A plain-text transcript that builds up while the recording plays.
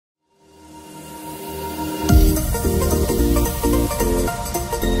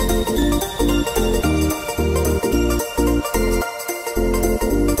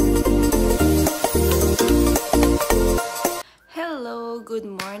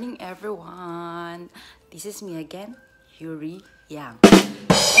morning, everyone. This is me again, Yuri Yang.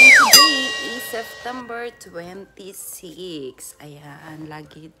 And today is September 26. Ayan,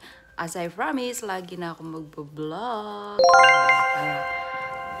 as I promised, lagi na ako magbo-vlog. Para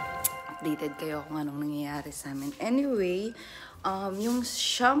updated kayo kung anong nangyayari sa amin. Anyway, yung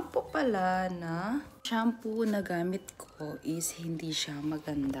shampoo pala na gamit ko is hindi siya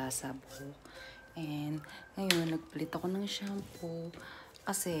maganda sa buhok. And ngayon, nagpalit ako ng shampoo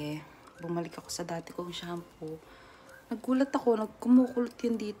kasi bumalik ako sa dati kong shampoo. Nagulat ako, nagkumukulot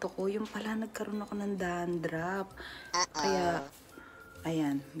yun dito ko. Yung pala nagkaroon ako ng dandruff. Kaya,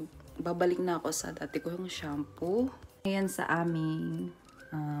 ayan, babalik na ako sa dati ko yung shampoo. Ayan sa aming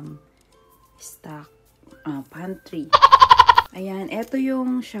stock pantry. Ayan, eto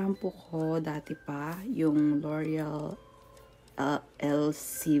yung shampoo ko dati pa. Yung L'Oreal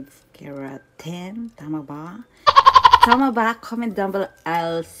L-Sieve Keratin. Tama ba? Tama ba? Comment down below.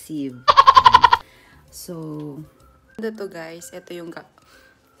 L-Sieve. So, ito guys. Ito yung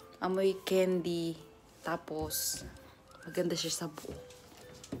amoy candy. Tapos, maganda siya sa buhok.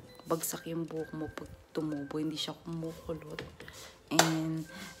 Bagsak yung buhok mo pag tumubo. Hindi siya kumukulot. And,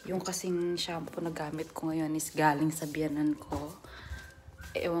 yung kasing shampoo na gamit ko ngayon is galing sa biyanan ko.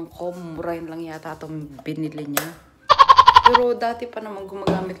 Ewan ko, murahin lang yata itong binili niya. Pero dati pa naman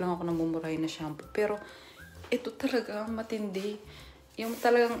gumagamit lang ako ng mumurahin na shampoo. Pero ito talaga matindi. Yung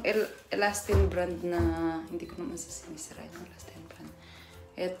talagang Elastin brand na hindi ko naman sasinisira yung Elastin brand.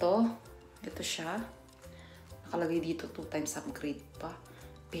 Ito siya. Nakalagay dito 2 times upgrade pa.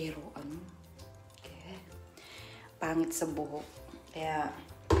 Pero okay. Pangit sa buhok. Kaya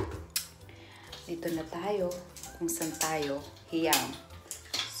dito na tayo. Kung saan tayo. Hiyang.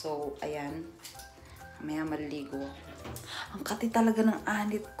 So, ayan. Mamaya maligo ako. Ang kati talaga ng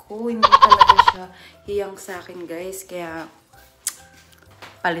anit ko. Hindi talaga siya hiyang sa akin, guys. Kaya,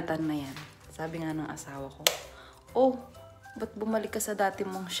 palitan na yan. Sabi nga ng asawa ko, oh, ba't bumalik ka sa dati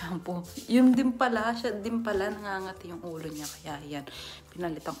mong shampoo? Yun din pala, siya din pala, nangangati yung ulo niya. Kaya, yan,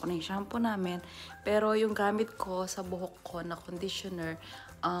 pinalitan ko na yung shampoo namin. Pero yung gamit ko sa buhok ko na conditioner,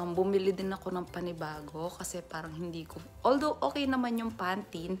 bumili din ako ng panibago. Kasi parang hindi ko, although okay naman yung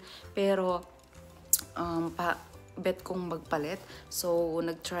Pantene, pero, bet kong magpalit. So,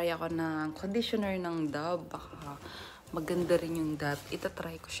 nag-try ako ng conditioner ng Dove. Baka maganda rin yung Dove.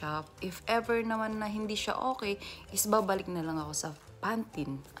 Itatry ko siya. If ever naman na hindi siya okay, is babalik na lang ako sa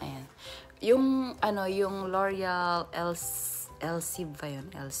Pantene. Ayan. Yung L'Oreal L-Sieve ba yun?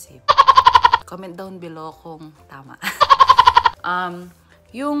 L-Sieve. Comment down below kung tama.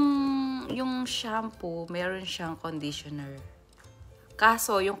 Yung shampoo, meron siyang conditioner.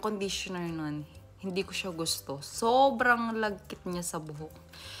 Kaso, yung conditioner nun, hindi ko siya gusto. Sobrang lagkit niya sa buhok.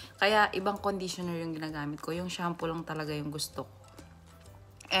 Kaya, ibang conditioner yung ginagamit ko. Yung shampoo lang talaga yung gusto ko.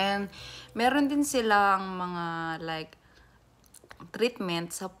 And, meron din silang mga, like,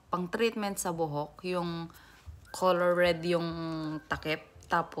 pang-treatment sa buhok. Yung color red yung takip.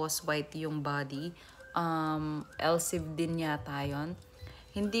 Tapos, white yung body. L-Sieve din yata yun.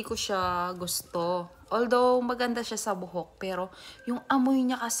 Hindi ko siya gusto. Although, maganda siya sa buhok. Pero, yung amoy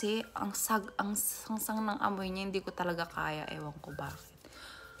niya kasi, ang sangsang ng amoy niya, hindi ko talaga kaya. Ewan ko bakit.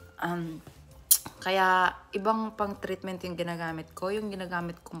 Kaya, ibang pang-treatment yung ginagamit ko. Yung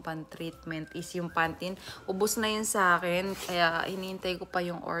ginagamit kong pang-treatment is yung Pantene. Ubus na yun sa akin. Kaya, hinihintay ko pa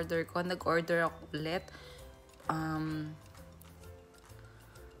yung order ko. Nag-order ako ulit. Ang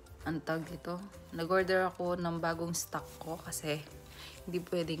tawag dito? Nag-order ako ng bagong stock ko kasi hindi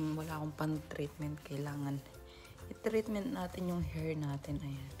pwedeng wala akong pan-treatment. Kailangan i-treatment natin yung hair natin.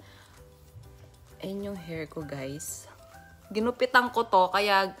 Ayan. Ayan yung hair ko, guys. Ginupitan ko to.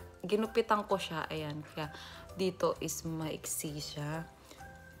 Kaya ginupitan ko siya. Ayan. Kaya dito is maiksi siya.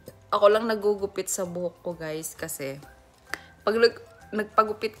 Ako lang nagugupit sa buhok ko, guys. Kasi pag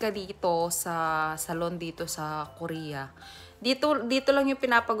nagpagupit ka dito sa salon dito sa Korea, dito lang yung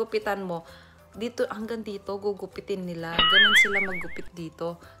pinapagupitan mo. Dito, hanggang dito, gugupitin nila. Ganun sila maggupit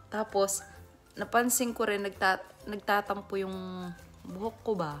dito. Tapos, napansin ko rin, nagtatampo yung buhok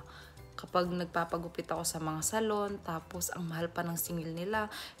ko ba? Kapag nagpapagupit ako sa mga salon, tapos, ang mahal pa ng singil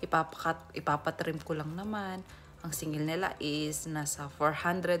nila, ipapatrim ko lang naman. Ang singil nila is nasa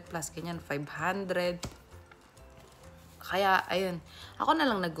 400 plus, ganyan, 500. Kaya, ayun. Ako na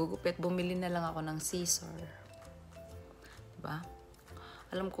lang nagugupit. Bumili na lang ako ng scissor. Diba?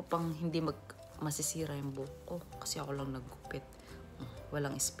 Alam ko pang hindi masisira yung buhok ko kasi ako lang naggupit.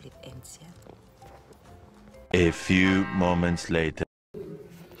 Walang split ends yan. A few moments later.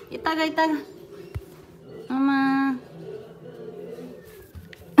 Itaga. Mama.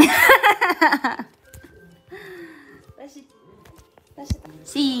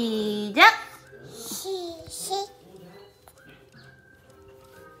 시작!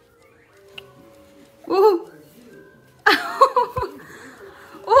 오!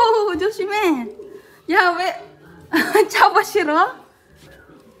 오, 조심해. 야, 왜 잡아 싫어?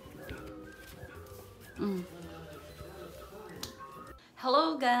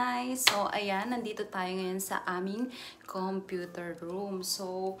 Hello guys! So, ayan, nandito tayo ngayon sa aming computer room.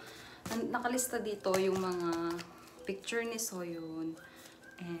 So, nakalista dito yung mga picture ni Soyun.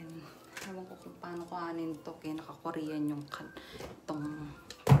 And, ewan ko kung paano kuhanin to. Kaya naka-Korean yung itong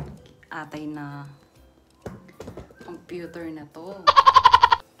atay na computer na to.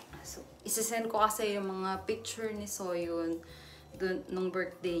 So, isisend ko kasi yung mga picture ni Soyun dun, nung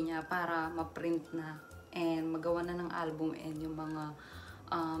birthday niya para ma-print na. And magawa na ng album and yung mga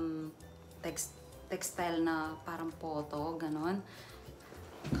textile na parang photo, ganon.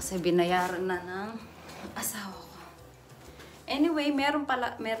 Kasi binayaran na ng asawa ko. Anyway, meron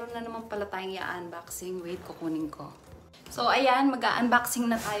na naman pala tayong i-unboxing. Wait, kukunin ko. So, ayan, mag-unboxing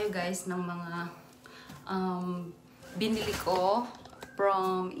na tayo guys ng mga binili ko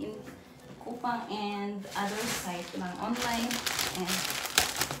from Kupang and other site ng online. And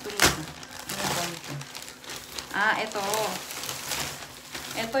ito.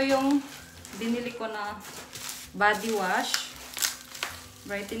 Ito yung binili ko na body wash.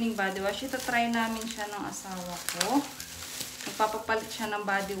 Brightening body wash. Ito try namin siya ng asawa ko. Magpapapalit siya ng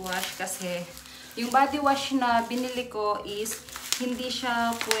body wash kasi yung body wash na binili ko is hindi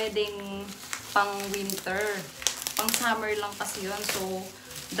siya pwedeng pang winter. Pang summer lang kasi yun. So,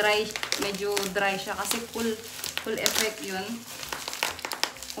 dry, medyo dry siya kasi full effect yun.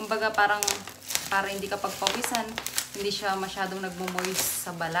 Kumbaga parang hindi ka pagpawisan, hindi siya masyadong nagmo-moist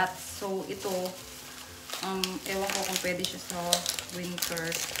sa balat. So, ito, ewan ko kung pwede siya sa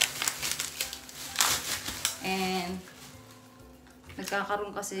winter. And,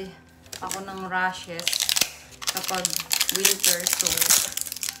 nagkakaroon kasi ako ng rashes kapag winter. So,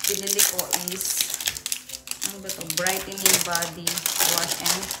 pinili ko is, ano ba ito? Brightening body wash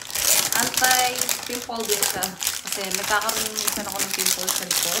and anti-pimple din siya. Kasi nagkakaroon minsan ako ng pimple sa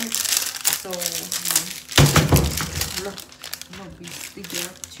likod. So,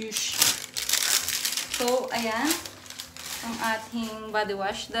 so, ayan. Ang ating body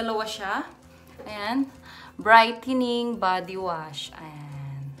wash. Dalawa siya. Ayan. Brightening body wash.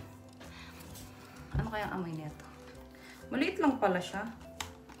 Ayan. Ano kaya ang amoy nito? Maliit lang pala siya.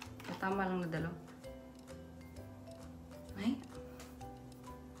 Tama lang na dalawa. Ay.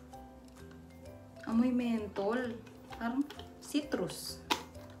 Amoy mentol. Parang citrus.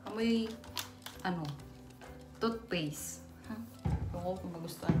 Amoy, toothpaste. Ako kung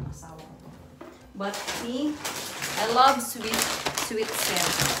magustuhan ng asawa ko to. But see, I love sweet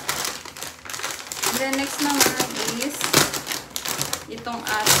scent. And then next naman is itong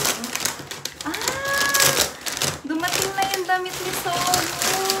ating, dumating na yung damit ni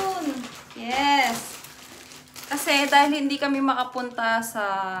Soyun. Yes. Kasi dahil hindi kami makapunta sa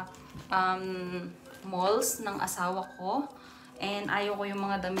malls ng asawa ko, and ayaw ko yung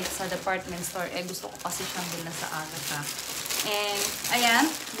mga damit sa department store. Gusto ko kasi siyang bilhin sa Agatha. And, ayan,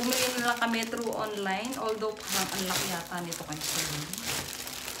 bumili na lang kami through online. Although, parang ang laki yata nito kay Soyun.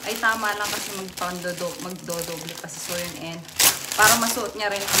 Ay, tama lang kasi magdodoble kasi Soyun. And, para masuot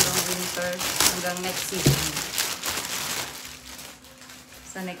niya rin hanggang winter, hanggang next season.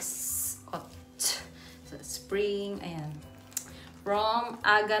 Sa next, sa spring, ayan. From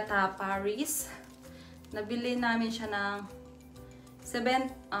Agatha, Paris. Nabili namin siya ng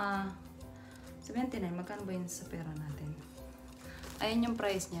 79. Magkano ba yun sa pera natin? Ayan yung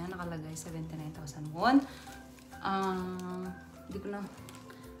price niya. Nakalagay 79,000 won. Hindi ko na.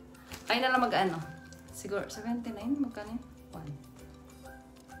 Ayun na lang mag-ano. Siguro 79. Magkano yun? 1,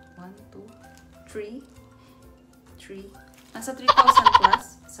 2, 3. Nasa 3,000 plus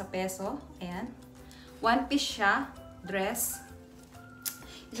sa peso. Ayan. One piece siya. Dress.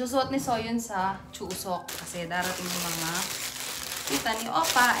 Isusuot ni Soyun sa Chuseok. Kasi darating yung mga kita ni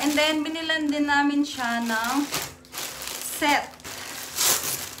Opa. And then, binilan din namin siya ng set.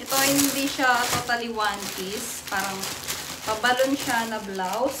 Ito hindi siya totally one piece. Parang pabalon siya na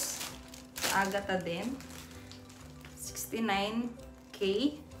blouse. Agatha din. 69K.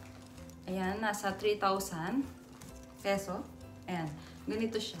 Ayan, nasa 3,000 peso. Ayan,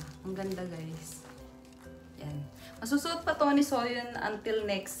 ganito siya. Ang ganda guys. Ayan. Masusuot pa to ni Soyun until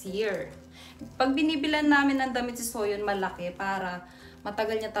next year. Pag binibilan namin ng damit si Soyun, malaki para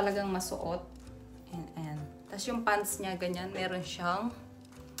matagal niya talagang masuot. Ayan. Tapos yung pants niya, ganyan. Meron siyang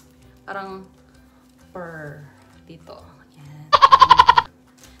parang fur dito. Ayan.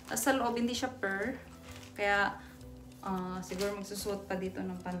 Tapos sa loob, hindi siya fur. Kaya Siguro magsusuot pa dito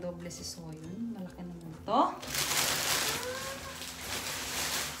ng pandoble si Soyun. Malaki naman to.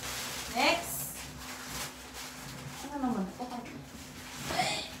 Next. Ano naman to?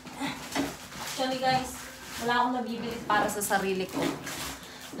 Actually guys, wala akong nabibili para sa sarili ko.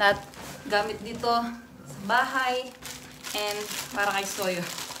 Lahat gamit dito sa bahay and para kay Soyun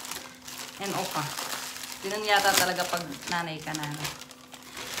and Opa. Ganun yata talaga pag nanay ka nanay.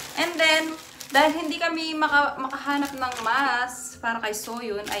 And then, dahil hindi kami makahanap ng mask para kay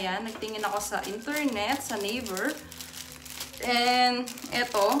Soyun, ayan, nagtingin ako sa internet, sa Naver. And,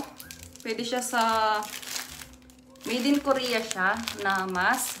 eto, pwede siya sa Made in Korea siya na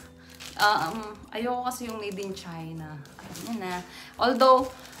mask. Ayoko kasi yung Made in China. Ayan na. Although,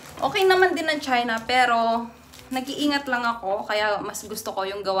 okay naman din ng China, pero nag-iingat lang ako, kaya mas gusto ko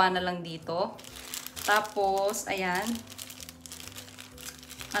yung gawa na lang dito. Tapos, ayan.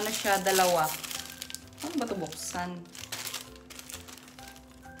 Ano siya, dalawa. Ano ba ito buksan?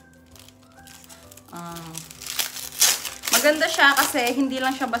 Maganda siya kasi hindi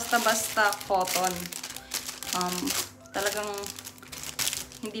lang siya basta-basta cotton. Talagang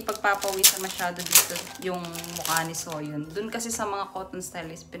hindi pagpapawisan masyado dito yung mukha ni Soyun. Dun kasi sa mga cotton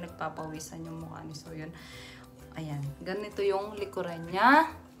stylist, pinagpapawisan yung mukha ni Soyun. Ayan. Ganito yung likuran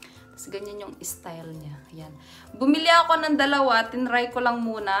niya. Ganyan yung style niya. Ayan. Bumili ako ng dalawa. Tinry ko lang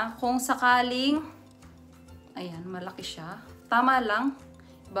muna. Kung sakaling, ayan, malaki siya. Tama lang.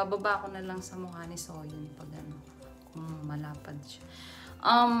 Ibababa ko na lang sa mukha ni Soyun. Pag ano, kung malapad siya.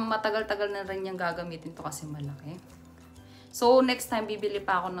 Matagal-tagal na rin niyang gagamitin to kasi malaki. So, next time, bibili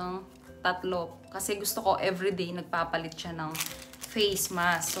pa ako ng tatlo. Kasi gusto ko everyday nagpapalit siya ng face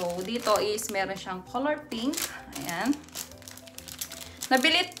mask. So, dito is meron siyang color pink. Ayan.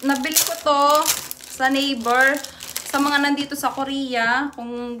 Nabili ko to sa Neighbor. Sa mga nandito sa Korea,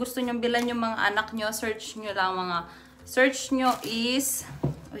 kung gusto nyo bilan yung mga anak nyo, search nyo lang mga, search nyo is,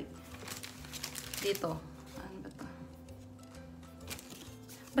 uy, dito. Ano ba to?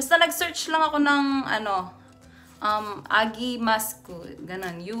 Basta nag-search lang ako ng, ano, Agi Masku,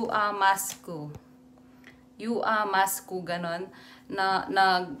 ganon, Yua Masku. Yua Masku, ganon.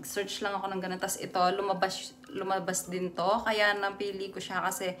 Nag-search lang ako ng ganun. Tapos ito, lumabas din to. Kaya napili ko siya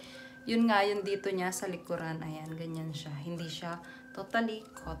kasi yun nga, yun dito niya sa likuran. Ayan, ganyan siya. Hindi siya totally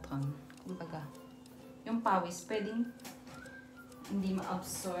cotton. Kumbaga, yung pawis, pwedeng hindi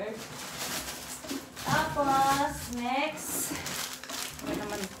ma-absorb. Tapos, next, ano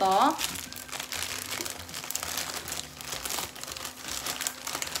naman to?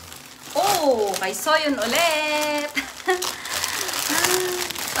 Oh, kay Soyun ulit!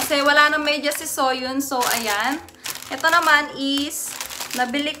 Kasi wala nang medyas si Soyun. So, ayan. Ito naman is,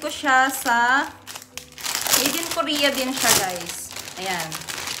 nabili ko siya sa Made in Korea din siya, guys. Ayan.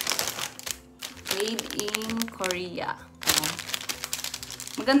 Made in Korea. Ayan.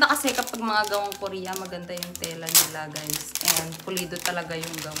 Maganda kasi kapag mga gawang Korea, maganda yung tela nila, guys. And pulido talaga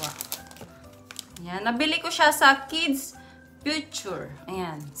yung gawa. Ayan. Nabili ko siya sa Kids Future.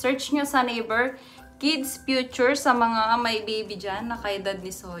 Ayan. Search nyo sa Neighbor. Kids Future sa mga may baby dyan na kaedad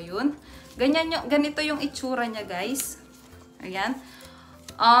ni Soyun. Ganito yung itsura niya, guys. Ayan.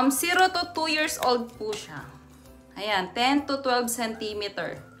 0 to 2 years old po siya. Ayan. 10 to 12 cm.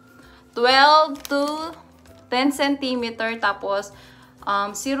 12 to 10 cm. Tapos,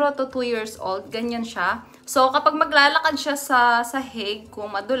 0 to 2 years old. Ganyan siya. So, kapag maglalakad siya sa sahig,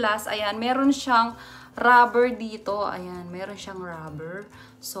 kung madulas, ayan, meron siyang rubber dito. Ayan, meron siyang rubber.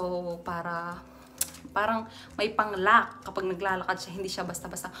 So, parang may pang-lock kapag naglalakad siya, hindi siya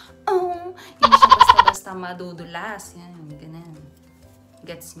basta-basta, hindi siya basta-basta madudulas. Yan, ganyan.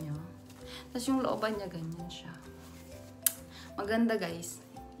 Gets nyo? Tapos yung looban niya, ganyan siya. Maganda, guys.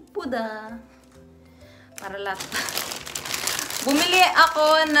 Puda. Para lahat. Bumili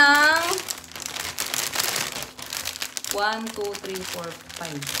ako ng 1, 2, 3, 4,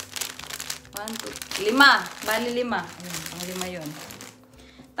 5. 1, 2, 5. Bali 5. Ayan, ang 5 yun.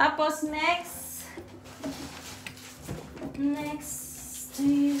 Tapos, next, to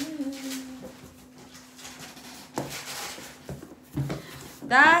you.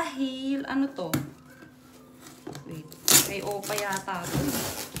 Dahil, ano to? Wait, kay Opa yata to.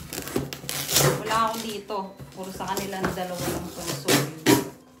 Wala ako dito. Puro sa kanila na dalawa lang ito. Sorry.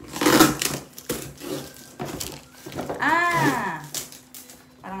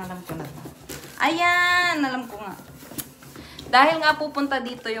 Parang alam ko na to. Ayan! Alam ko nga. Dahil nga pupunta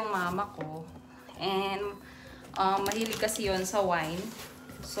dito yung mama ko. And, mahilig kasi yun sa wine.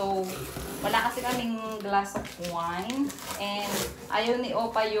 So, wala kasi kaming glass of wine. And, ayaw ni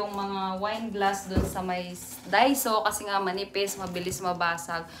Opa yung mga wine glass dun sa may Daiso kasi nga manipis, mabilis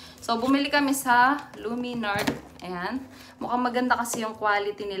mabasag. So, bumili kami sa Luminart Ayan. Mukhang maganda kasi yung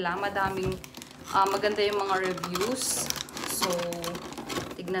quality nila. Madaming, maganda yung mga reviews. So,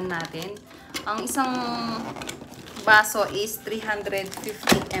 tignan natin. Ang isang baso is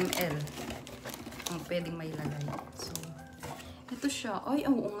 350 ml. Ang pwedeng mailagay. So, ito siya. Ay,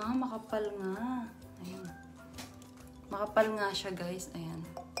 oo nga, makapal nga. Ayan. Makapal nga siya, guys. Ayan.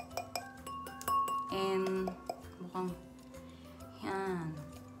 And, mukhang, yan.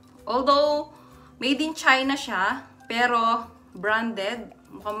 Although, made in China siya, pero branded.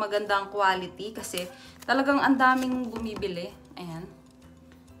 Mukhang maganda ang quality kasi talagang ang daming bumibili. Ayan.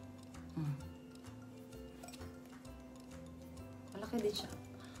 Malaki din siya.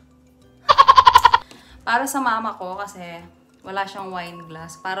 Para sa mama ko kasi wala siyang wine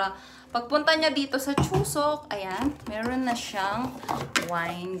glass. Para pagpunta niya dito sa Chuseok, ayan, meron na siyang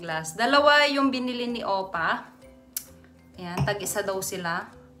wine glass. Dalawa yung binili ni Opa. Ayan, tag-isa daw sila.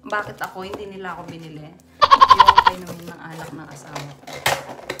 Bakit ako? Hindi nila ako binili. Yung kainumin ng alak ng asawa ko.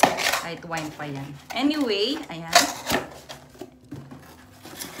 Kahit wine pa yan. Anyway, ayan.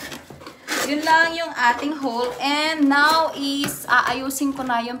 Yun lang yung ating haul. And now is, aayusin ko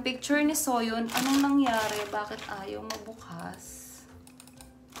na yung picture ni Soyun. Anong nangyari? Bakit ayaw mabukas?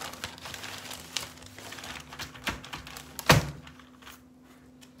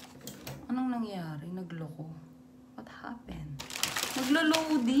 Anong nangyari? Nagloko. What happened?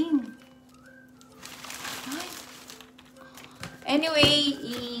 Naglo-loading. Ay. Anyway,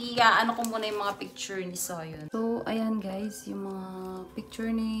 ano ko muna yung mga picture ni Soyun. So, ayan guys, yung mga picture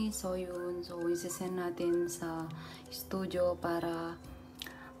ni Soyun. So, isasend natin sa studio para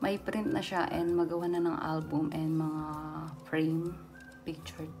may print na siya and magawa na ng album and mga frame,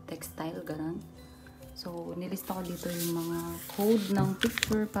 picture, textile, ganun. So, nilista ko dito yung mga code ng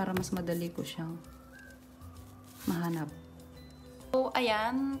picture para mas madali ko siyang mahanap. So,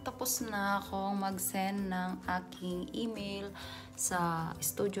 ayan, tapos na akong mag-send ng aking email sa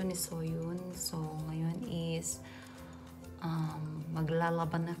studio ni Soyun. So, ngayon is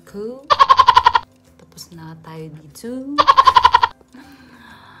maglalaban ako. Tapos na tayo dito.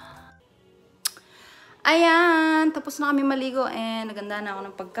 Ayan, tapos na kami maligo and naganda na ako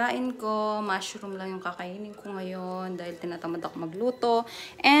ng pagkain ko. Mushroom lang yung kakainin ko ngayon dahil tinatamad ako magluto.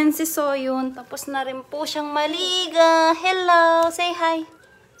 And si Soyun, tapos na rin po siyang maliga. Hello! Say hi!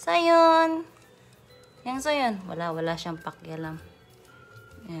 Soyun! Yang Soyun, wala siyang pakialam.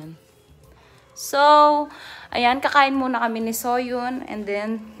 Ayan. So, ayan, kakain muna kami ni Soyun and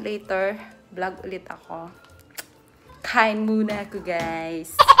then later, vlog ulit ako. Kain muna ako,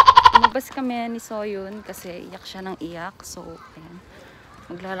 guys. Lumabas kami ni Soyun kasi iyak siya ng iyak. So, ayan.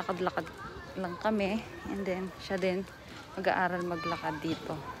 Maglalakad-lakad lang kami. And then, siya din mag-aaral maglakad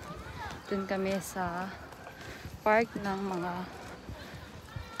dito. Doon kami sa park ng mga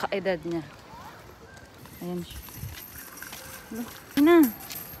kaedad niya. Ayan siya. Soyun na.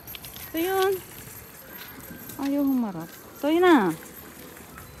 Soyun. Ayaw humarap. Soyun na.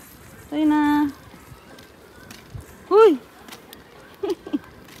 Soyun na. Huy!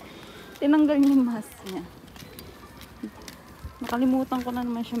 Tinanggal niya yung mask niya. Nakalimutan ko na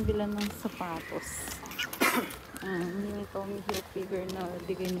naman siyang bilan ng sapatos. Hindi ito may figure na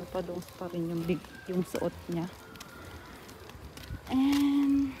bigay niyo pa doon pa rin yung suot niya.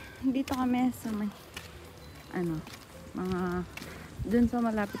 And dito kami sa may mga dun sa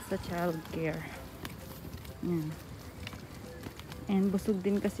malapit sa child care. Yan. And busog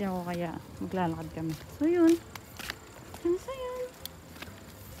din kasi ako kaya maglalakad kami. So yun. Ano sa'yo?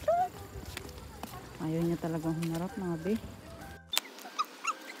 Ayaw niya talagang humarap, mga be.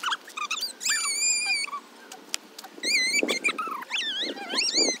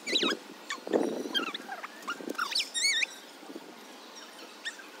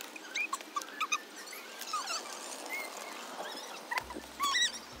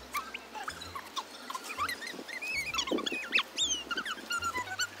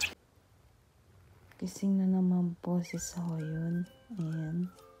 Gising na naman po si Soyun. Ayan.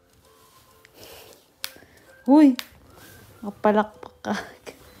 Huy! Kapalakpak ka.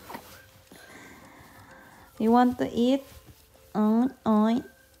 You want to eat?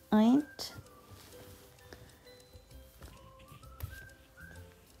 Eat.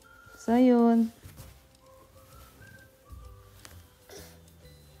 So, yun.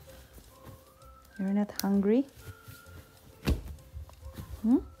 You're not hungry?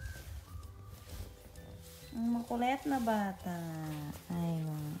 Ang makulit na bata. Ay,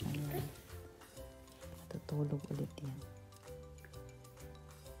 ayan. Tutulog ulit yan.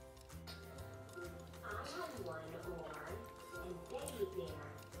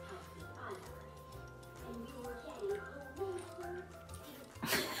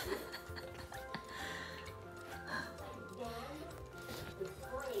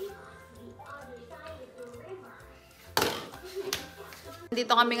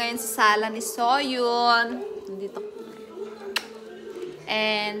 Dito kami ngayon sa sala ni Soyun. Dito.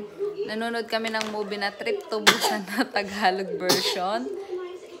 And nanonood kami ng movie na Trip to Busan na Tagalog version.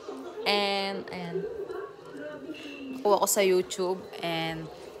 And ayan. Nakuha ko sa YouTube.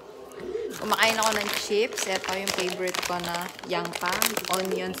 And kumakain ako ng chips. Ito yung favorite ko na yangpang,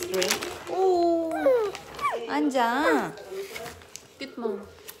 onion string. Ooh! Anja! Cute mo.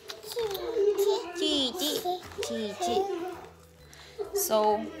 Chi.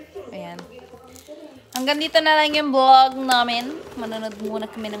 So, ayan. Hanggang dito na lang yung vlog namin. Manonood muna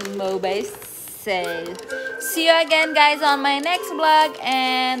kami ng movies. So, see you again guys on my next vlog.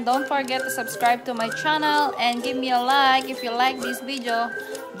 And don't forget to subscribe to my channel. And give me a like if you like this video.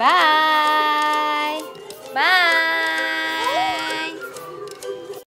 Bye! Bye!